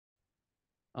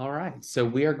All right, so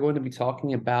we are going to be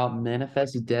talking about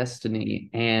Manifest Destiny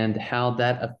and how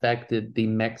that affected the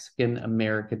Mexican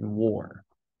American War.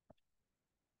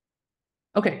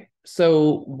 Okay,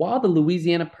 so while the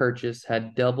Louisiana Purchase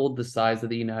had doubled the size of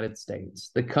the United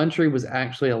States, the country was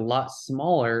actually a lot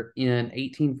smaller in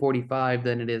 1845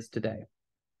 than it is today.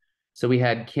 So we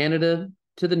had Canada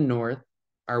to the north,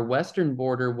 our western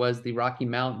border was the Rocky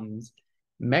Mountains,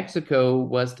 Mexico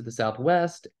was to the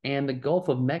southwest, and the Gulf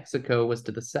of Mexico was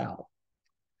to the south.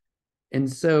 And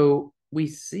so we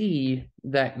see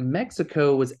that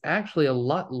Mexico was actually a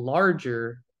lot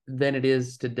larger than it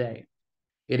is today.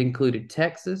 It included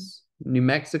Texas, New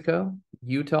Mexico,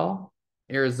 Utah,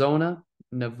 Arizona,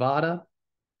 Nevada,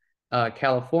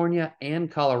 California, and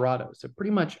Colorado. So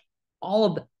pretty much all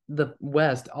of the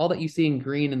West, all that you see in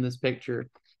green in this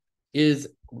picture is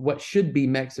what should be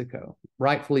Mexico.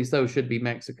 Rightfully so, should be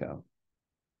Mexico.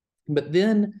 But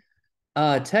then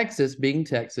Texas, being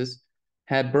Texas,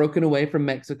 had broken away from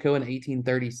Mexico in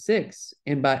 1836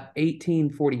 and by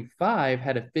 1845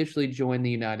 had officially joined the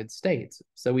United States.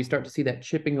 So we start to see that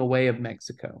chipping away of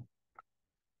Mexico.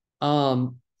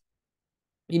 Um,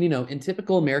 in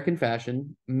typical American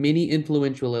fashion, many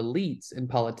influential elites and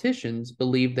politicians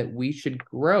believed that we should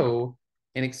grow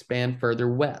and expand further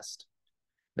west,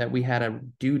 that we had a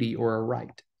duty or a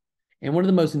right. And one of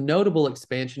the most notable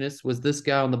expansionists was this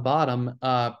guy on the bottom,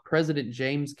 President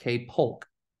James K. Polk.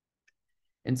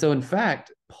 And so, in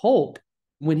fact, Polk,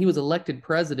 when he was elected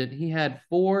president, he had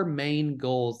four main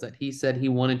goals that he said he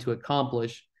wanted to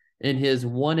accomplish in his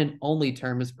one and only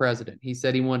term as president. He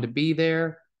said he wanted to be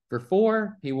there for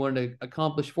four, he wanted to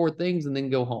accomplish four things, and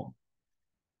then go home.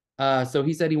 So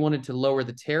he said he wanted to lower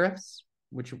the tariffs,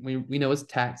 which we know as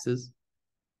taxes,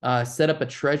 set up a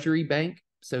treasury bank,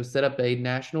 so set up a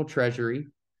national treasury,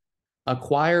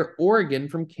 acquire Oregon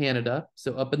from Canada,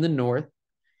 so up in the north,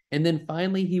 and then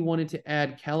finally, he wanted to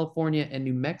add California and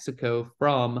New Mexico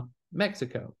from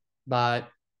Mexico by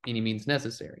any means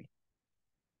necessary.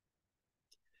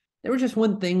 There was just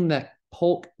one thing that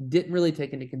Polk didn't really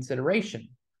take into consideration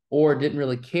or didn't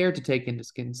really care to take into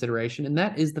consideration, and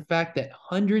that is the fact that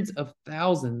hundreds of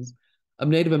thousands of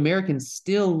Native Americans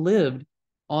still lived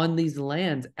on these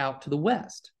lands out to the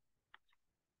west.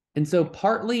 And so,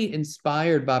 partly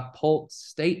inspired by Polk's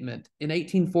statement, in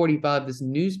 1845, this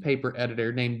newspaper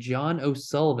editor named John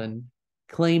O'Sullivan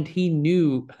claimed he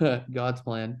knew God's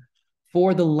plan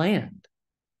for the land.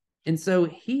 And so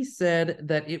he said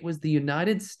that it was the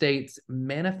United States'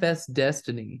 manifest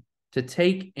destiny to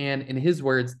take and, in his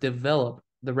words, develop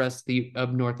the rest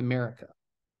of North America.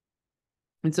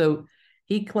 And so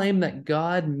he claimed that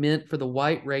God meant for the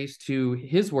white race to,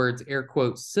 his words, air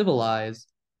quotes, civilize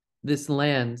this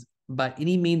land by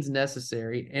any means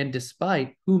necessary and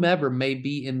despite whomever may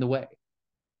be in the way.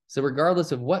 So,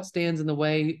 regardless of what stands in the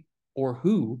way or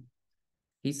who,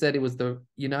 he said it was the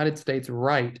United States'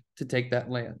 right to take that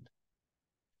land.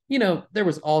 There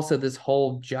was also this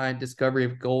whole giant discovery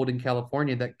of gold in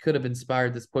California that could have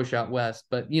inspired this push out west,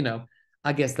 but,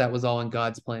 I guess that was all in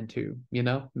God's plan too,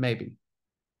 maybe.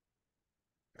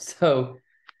 So,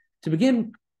 to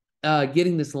begin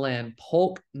getting this land,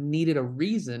 Polk needed a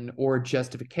reason or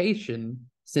justification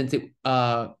since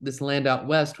this land out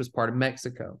west was part of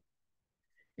Mexico.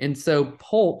 And so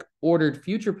Polk ordered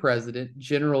future president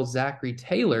General Zachary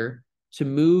Taylor to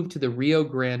move to the Rio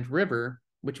Grande River,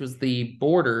 which was the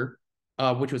border,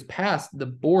 which was past the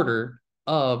border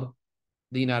of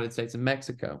the United States and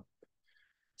Mexico.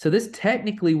 So this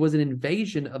technically was an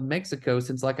invasion of Mexico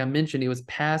since, like I mentioned, it was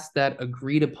past that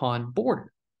agreed upon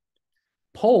border.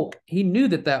 Polk, he knew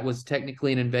that that was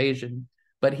technically an invasion,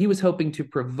 but he was hoping to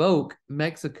provoke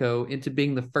Mexico into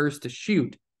being the first to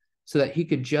shoot so that he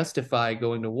could justify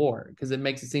going to war because it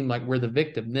makes it seem like we're the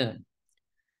victim then.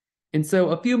 And so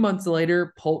a few months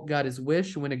later, Polk got his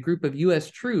wish when a group of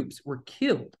U.S. troops were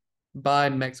killed by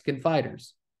Mexican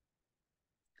fighters.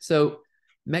 So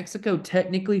Mexico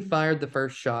technically fired the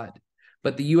first shot,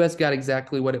 but the U.S. got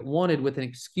exactly what it wanted with an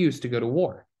excuse to go to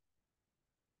war.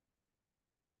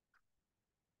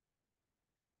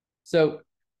 So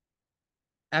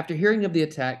after hearing of the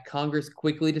attack, Congress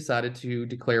quickly decided to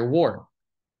declare war.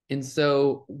 And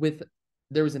so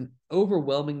there was an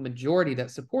overwhelming majority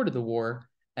that supported the war.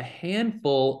 A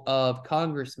handful of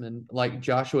congressmen, like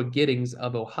Joshua Giddings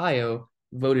of Ohio,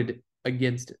 voted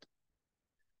against it.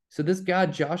 So this guy,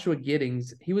 Joshua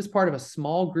Giddings, he was part of a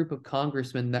small group of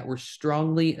congressmen that were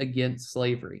strongly against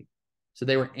slavery. So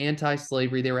they were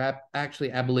anti-slavery. They were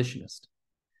actually abolitionists.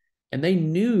 And they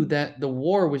knew that the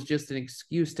war was just an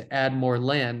excuse to add more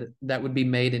land that would be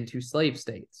made into slave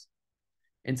states.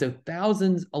 And so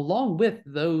thousands, along with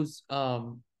those,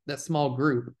 that small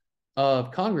group,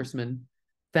 of congressmen,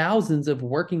 thousands of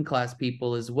working class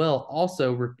people as well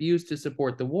also refused to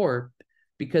support the war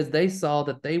because they saw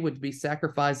that they would be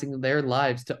sacrificing their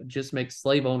lives to just make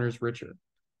slave owners richer.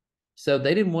 So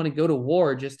they didn't want to go to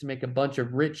war just to make a bunch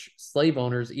of rich slave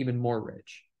owners even more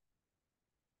rich.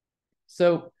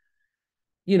 So,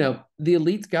 the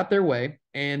elites got their way,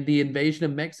 and the invasion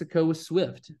of Mexico was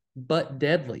swift but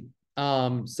deadly.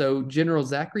 So General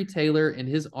Zachary Taylor and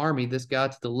his army, this guy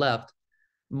to the left,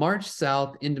 marched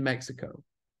south into Mexico.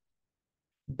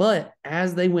 But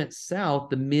as they went south,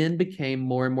 the men became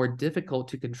more and more difficult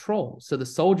to control. So the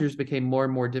soldiers became more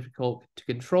and more difficult to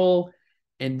control,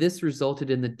 and this resulted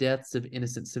in the deaths of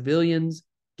innocent civilians,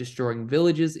 destroying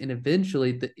villages, and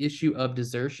eventually the issue of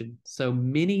desertion. So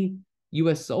many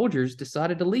U.S. soldiers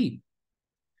decided to leave.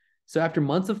 So after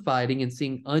months of fighting and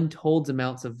seeing untold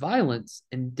amounts of violence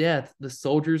and death, the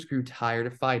soldiers grew tired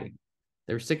of fighting.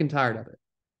 They were sick and tired of it.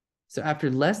 So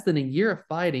after less than a year of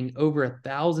fighting, over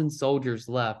 1,000 soldiers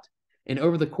left. And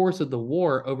over the course of the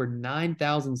war, over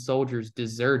 9,000 soldiers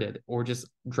deserted or just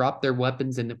dropped their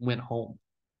weapons and went home.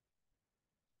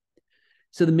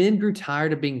 So the men grew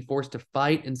tired of being forced to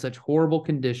fight in such horrible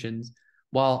conditions,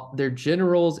 while their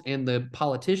generals and the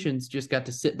politicians just got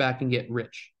to sit back and get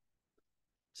rich.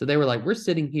 So they were like, we're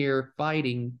sitting here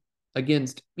fighting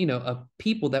against, a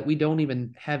people that we don't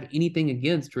even have anything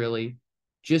against, really,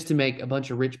 just to make a bunch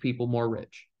of rich people more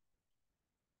rich.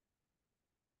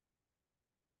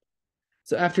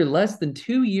 So after less than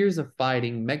 2 years of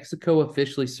fighting, Mexico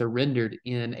officially surrendered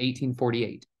in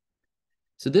 1848.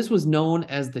 So this was known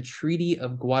as the Treaty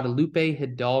of Guadalupe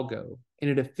Hidalgo, and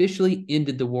it officially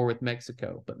ended the war with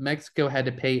Mexico, but Mexico had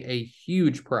to pay a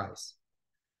huge price.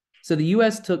 So the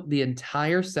U.S. took the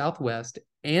entire Southwest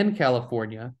and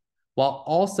California, while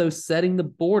also setting the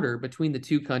border between the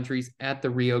two countries at the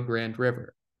Rio Grande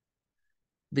River.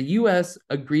 The U.S.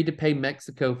 agreed to pay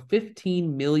Mexico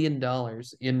 $15 million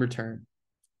in return.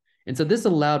 And so this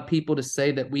allowed people to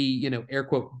say that we, air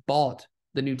quote, bought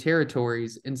the new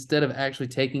territories instead of actually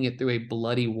taking it through a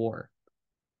bloody war.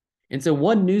 And so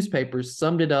one newspaper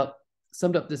summed up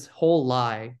this whole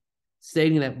lie,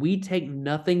 stating that we take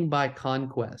nothing by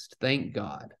conquest, thank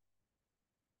God.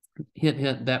 Hint,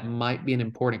 hint, that might be an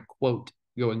important quote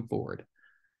going forward.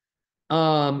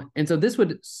 And so this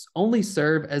would only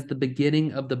serve as the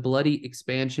beginning of the bloody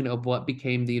expansion of what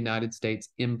became the United States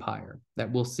empire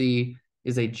that we'll see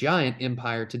is a giant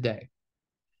empire today.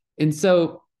 And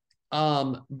so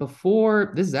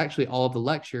before, this is actually all of the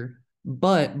lecture,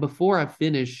 but before I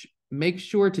finish, make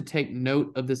sure to take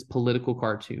note of this political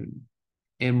cartoon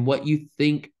and what you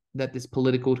think that this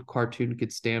political cartoon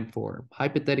could stand for.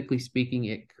 Hypothetically speaking,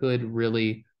 it could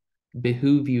really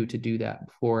behoove you to do that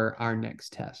for our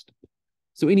next test.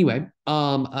 So anyway,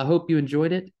 I hope you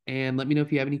enjoyed it, and let me know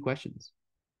if you have any questions.